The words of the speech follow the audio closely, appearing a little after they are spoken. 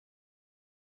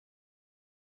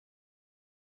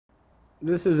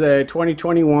This is a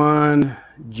 2021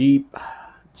 Jeep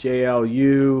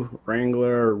JLU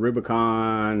Wrangler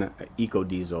Rubicon Eco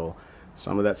Diesel.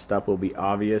 Some of that stuff will be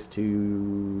obvious to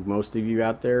most of you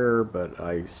out there, but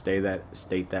I state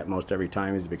that most every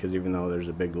time is because even though there's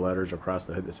a big letters across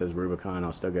the hood that says Rubicon,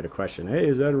 I'll still get a question, hey,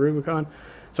 is that a Rubicon?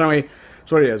 So anyway,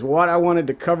 that's what it is. What I wanted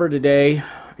to cover today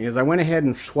is I went ahead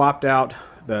and swapped out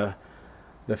the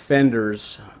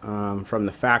fenders from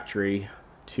the factory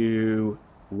to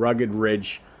rugged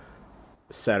ridge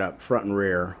setup, front and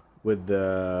rear, with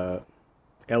the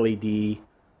LED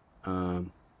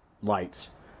lights.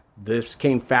 This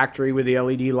came factory with the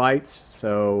LED lights,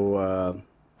 so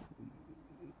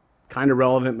kind of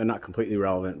relevant but not completely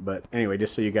relevant. But anyway,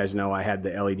 just so you guys know, I had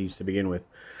the LEDs to begin with.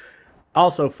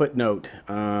 Also, footnote,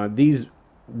 these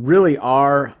really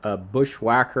are a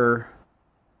bushwhacker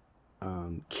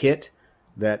kit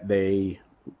that they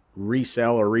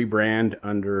resell or rebrand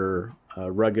under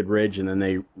Rugged Ridge, and then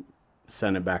they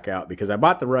send it back out, because I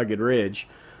bought the Rugged Ridge,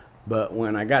 but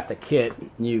when I got the kit,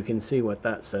 you can see what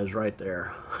that says right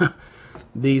there.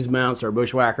 These mounts are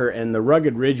bushwhacker, and the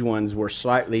Rugged Ridge ones were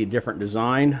slightly different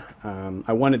design.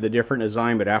 I wanted the different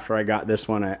design, but after I got this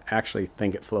one, I actually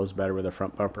think it flows better with a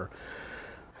front bumper.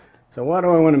 So what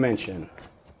do I want to mention?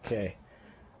 Okay,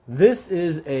 this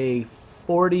is a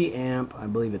 40 amp, I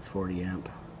believe it's 40 amp.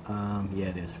 Yeah,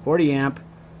 it is 40 amp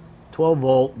 12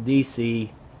 volt DC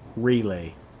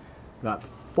relay. Got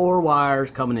 4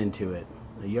 wires coming into it,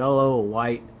 a yellow, a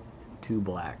white, 2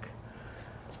 black.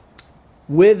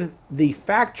 With the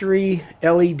factory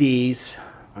LEDs,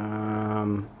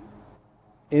 in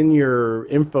your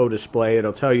info display,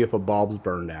 it'll tell you if a bulb's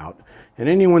burned out. And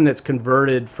anyone that's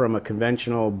converted from a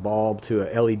conventional bulb to a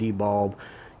LED bulb,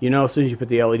 you know, as soon as you put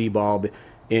the LED bulb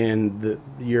in,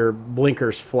 your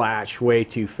blinkers flash way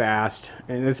too fast,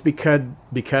 and it's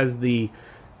because the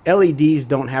LEDs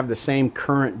don't have the same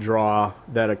current draw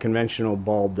that a conventional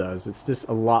bulb does. It's just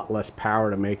a lot less power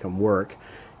to make them work,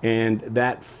 and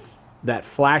that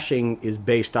flashing is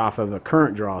based off of a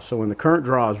current draw. So when the current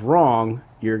draw is wrong,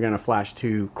 you're going to flash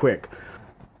too quick.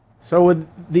 So with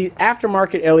the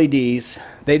aftermarket LEDs,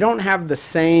 they don't have the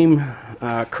same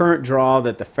current draw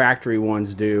that the factory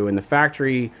ones do, and the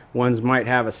factory ones might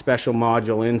have a special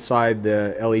module inside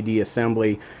the LED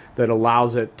assembly that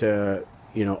allows it to,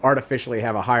 you know, artificially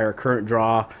have a higher current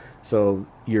draw, so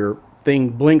your thing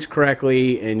blinks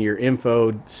correctly and your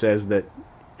info says that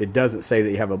it doesn't say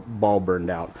that you have a bulb burned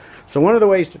out. So one of the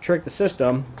ways to trick the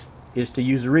system is to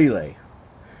use a relay.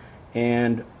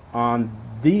 And on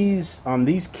these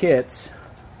kits,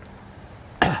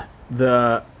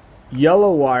 the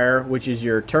yellow wire, which is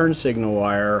your turn signal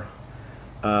wire,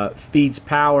 feeds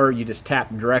power. You just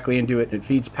tap directly into it, and it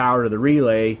feeds power to the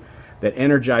relay that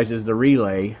energizes the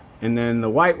relay. And then the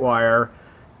white wire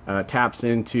taps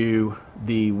into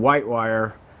the white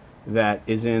wire that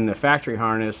is in the factory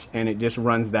harness, and it just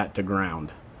runs that to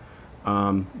ground.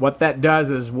 What that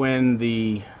does is when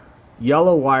the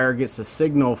yellow wire gets a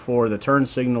signal for the turn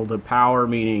signal to power,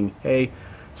 meaning, hey,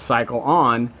 cycle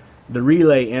on, the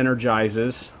relay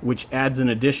energizes, which adds an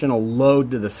additional load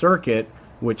to the circuit,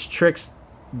 which tricks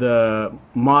the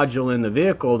module in the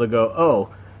vehicle to go,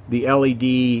 oh, the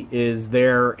LED is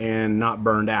there and not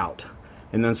burned out.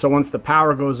 And then so once the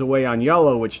power goes away on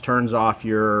yellow, which turns off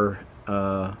your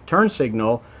turn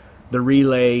signal, the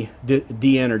relay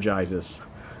de-energizes.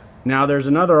 Now there's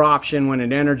another option when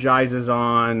it energizes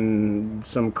on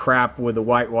some crap with the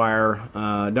white wire.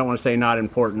 Don't want to say not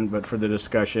important, but for the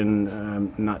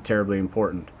discussion, not terribly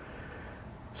important.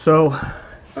 So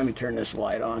let me turn this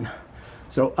light on.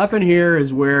 So up in here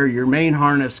is where your main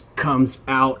harness comes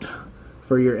out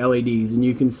for your LEDs, and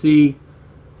you can see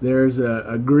there's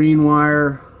a green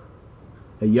wire,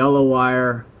 a yellow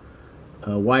wire,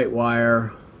 a white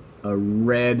wire, a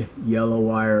red, yellow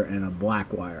wire, and a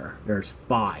black wire. There's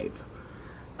 5.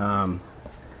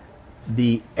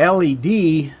 The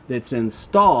LED that's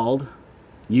installed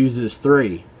uses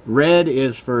 3. Red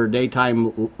is for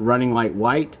daytime running light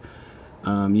white,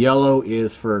 yellow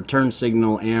is for turn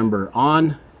signal amber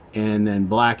on, and then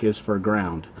black is for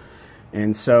ground.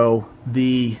 And so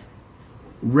the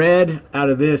red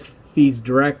out of this feeds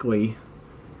directly.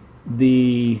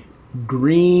 The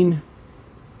green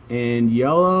and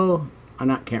yellow,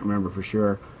 can't remember for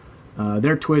sure,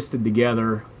 they're twisted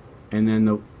together, and then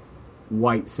the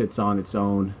white sits on its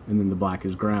own, and then the black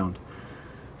is ground.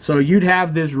 So you'd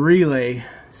have this relay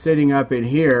sitting up in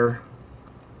here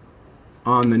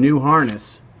on the new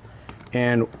harness.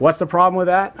 And what's the problem with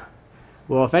that?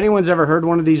 Well, if anyone's ever heard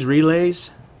one of these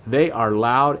relays, they are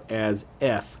loud as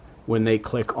F when they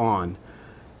click on.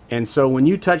 And so when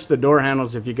you touch the door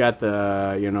handles, if you got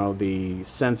the, the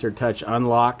sensor touch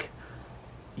unlock,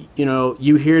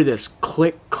 you hear this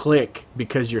click click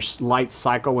because your lights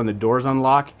cycle when the doors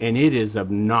unlock, and it is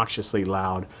obnoxiously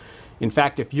loud. In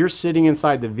fact, if you're sitting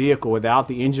inside the vehicle without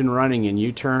the engine running and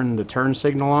you turn the turn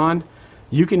signal on,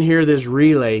 you can hear this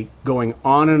relay going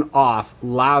on and off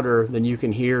louder than you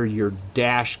can hear your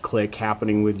dash click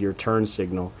happening with your turn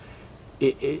signal.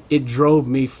 It drove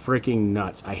me freaking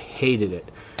nuts. I hated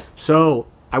it. So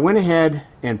I went ahead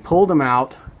and pulled them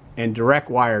out and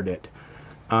direct wired it.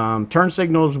 Turn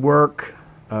signals work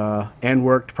and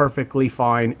worked perfectly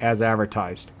fine as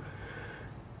advertised.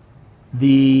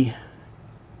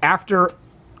 After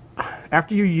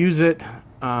you use it,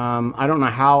 I don't know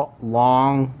how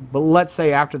long, but let's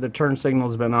say after the turn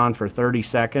signal's been on for 30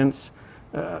 seconds,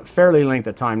 fairly length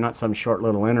of time, not some short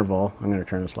little interval. I'm going to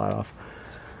turn this light off.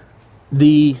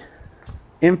 The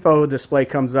info display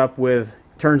comes up with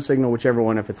turn signal, whichever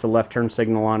one, if it's the left turn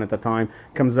signal on at the time,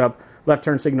 comes up left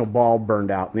turn signal bulb burned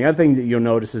out. And the other thing that you'll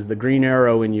notice is the green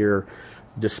arrow in your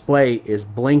display is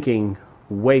blinking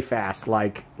way fast,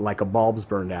 like a bulb's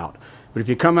burned out. But if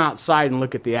you come outside and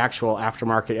look at the actual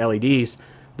aftermarket LEDs,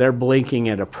 they're blinking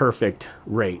at a perfect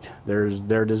rate. They're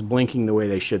just blinking the way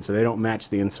they should, so they don't match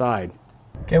the inside.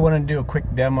 Okay, I want to do a quick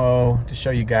demo to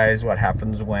show you guys what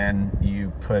happens when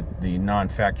you put the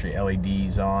non-factory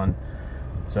LEDs on.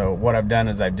 So what I've done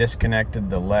is I've disconnected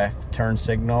the left turn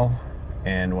signal,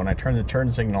 and when I turn the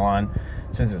turn signal on,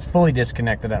 since it's fully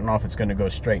disconnected, I don't know if it's going to go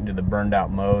straight into the burned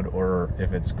out mode or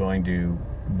if it's going to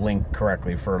blink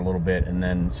correctly for a little bit and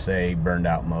then say burned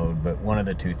out mode, but one of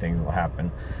the two things will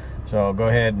happen. So I'll go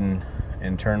ahead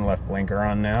and turn left blinker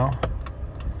on now.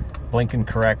 Blinking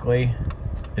correctly.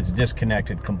 It's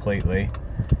disconnected completely.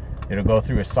 It'll go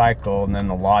through a cycle and then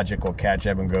the logic will catch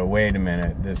up and go, wait a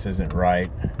minute, this isn't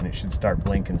right, and it should start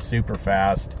blinking super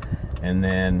fast, and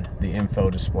then the info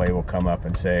display will come up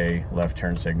and say left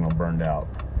turn signal burned out.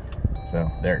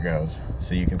 So there it goes.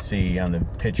 So you can see on the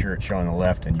picture it's showing the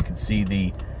left, and you can see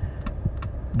the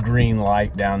green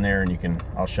light down there, and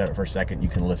I'll shut it for a second, you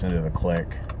can listen to the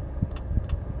click.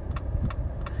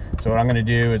 So what I'm going to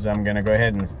do is I'm going to go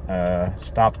ahead and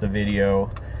stop the video,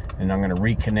 and I'm going to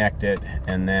reconnect it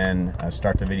and then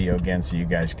start the video again so you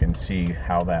guys can see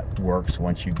how that works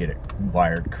once you get it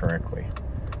wired correctly.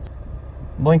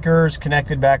 Blinkers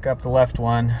connected back up, the left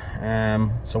one.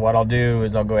 So what I'll do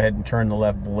is I'll go ahead and turn the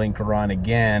left blinker on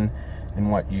again,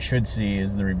 and what you should see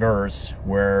is the reverse,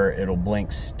 where it'll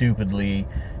blink stupidly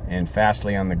and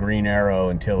fastly on the green arrow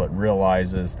until it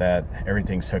realizes that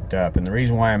everything's hooked up. And the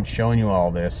reason why I'm showing you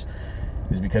all this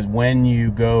is because when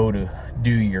you go to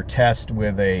do your test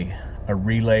with a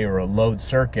relay or a load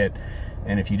circuit,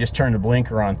 and if you just turn the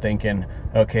blinker on thinking,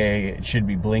 okay, it should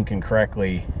be blinking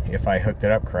correctly if I hooked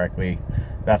it up correctly,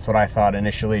 that's what I thought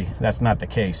initially. That's not the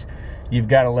case. You've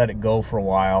got to let it go for a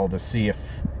while to see if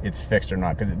it's fixed or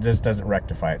not, because it just doesn't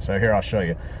rectify it. So here, I'll show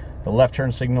you. The left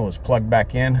turn signal is plugged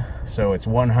back in, so it's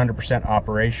 100%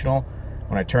 operational.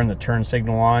 When I turn the turn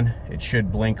signal on, it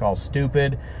should blink all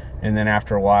stupid, and then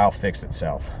after a while fix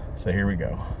itself. So here we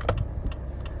go.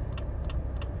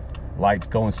 Light's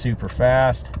going super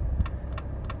fast.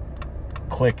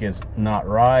 Click is not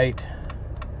right.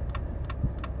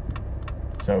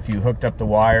 So if you hooked up the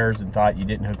wires and thought you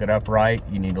didn't hook it up right,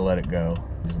 you need to let it go.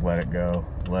 Just let it go,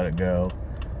 let it go.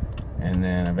 And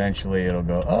then eventually it'll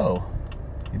go, oh,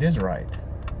 it is right.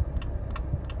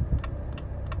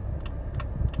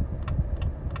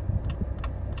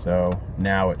 So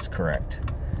now it's correct.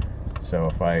 So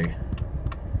if I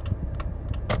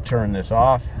turn this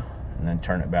off and then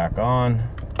turn it back on,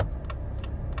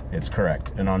 it's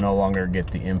correct. And I'll no longer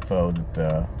get the info that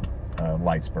the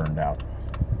lights burned out.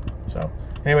 So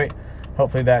anyway,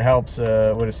 hopefully that helps.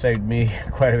 Would have saved me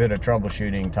quite a bit of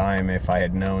troubleshooting time if I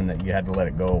had known that you had to let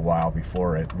it go a while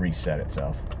before it reset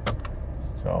itself.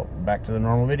 So back to the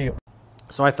normal video.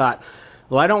 So I thought,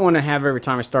 well, I don't want to have every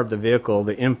time I start the vehicle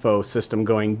the info system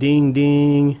going ding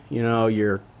ding,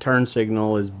 your turn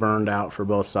signal is burned out for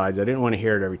both sides. I didn't want to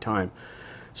hear it every time.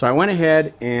 So I went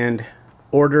ahead and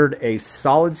ordered a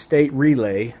solid state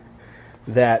relay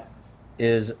that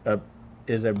is a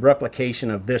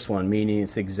replication of this one, meaning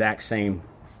it's the exact same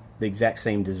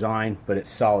design, but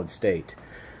it's solid state.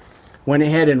 Went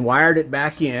ahead and wired it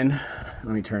back in.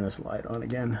 Let me turn this light on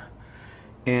again.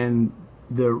 And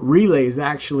the relay is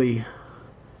actually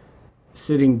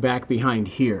sitting back behind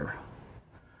here.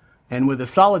 And with a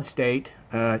solid state,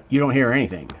 you don't hear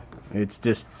anything. It's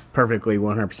just perfectly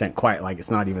 100% quiet, like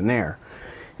it's not even there.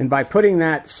 And by putting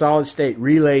that solid state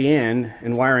relay in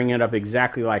and wiring it up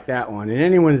exactly like that one, and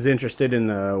anyone's interested in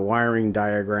the wiring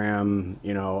diagram,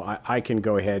 you know, I can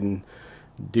go ahead and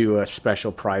do a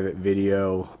special private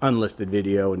video, unlisted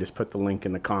video, and just put the link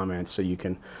in the comments so you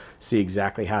can see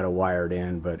exactly how to wire it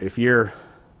in. But if you're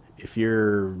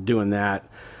doing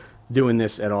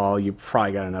this at all, you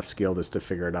probably got enough skill just to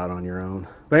figure it out on your own.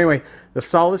 But anyway, the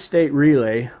solid state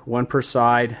relay, one per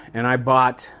side, and I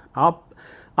bought, I'll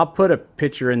put a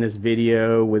picture in this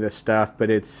video with the stuff,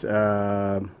 but it's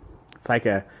like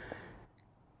a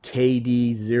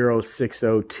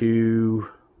KD0602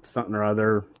 something or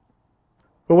other.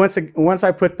 But once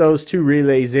I put those two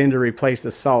relays in to replace the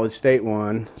solid state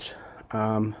ones,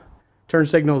 turn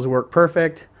signals work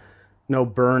perfect. No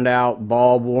burned out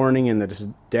bulb warning in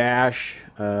the dash.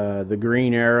 The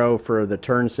green arrow for the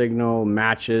turn signal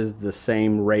matches the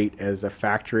same rate as a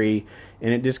factory,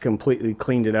 and it just completely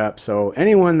cleaned it up. So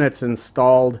anyone that's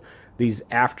installed these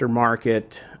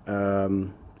aftermarket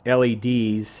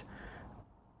LEDs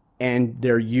and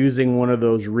they're using one of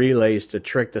those relays to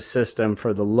trick the system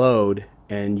for the load,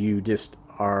 and you just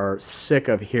are sick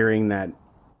of hearing that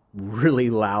really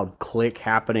loud click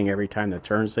happening every time the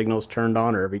turn signal's turned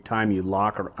on or every time you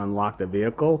lock or unlock the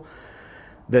vehicle,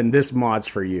 then this mod's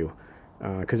for you,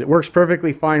 because it works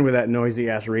perfectly fine with that noisy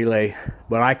ass relay,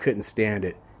 but I couldn't stand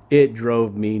it. It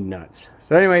drove me nuts.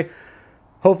 So anyway,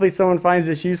 hopefully someone finds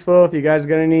this useful. If you guys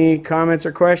got any comments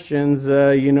or questions,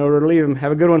 you know where to leave them.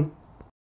 Have a good one.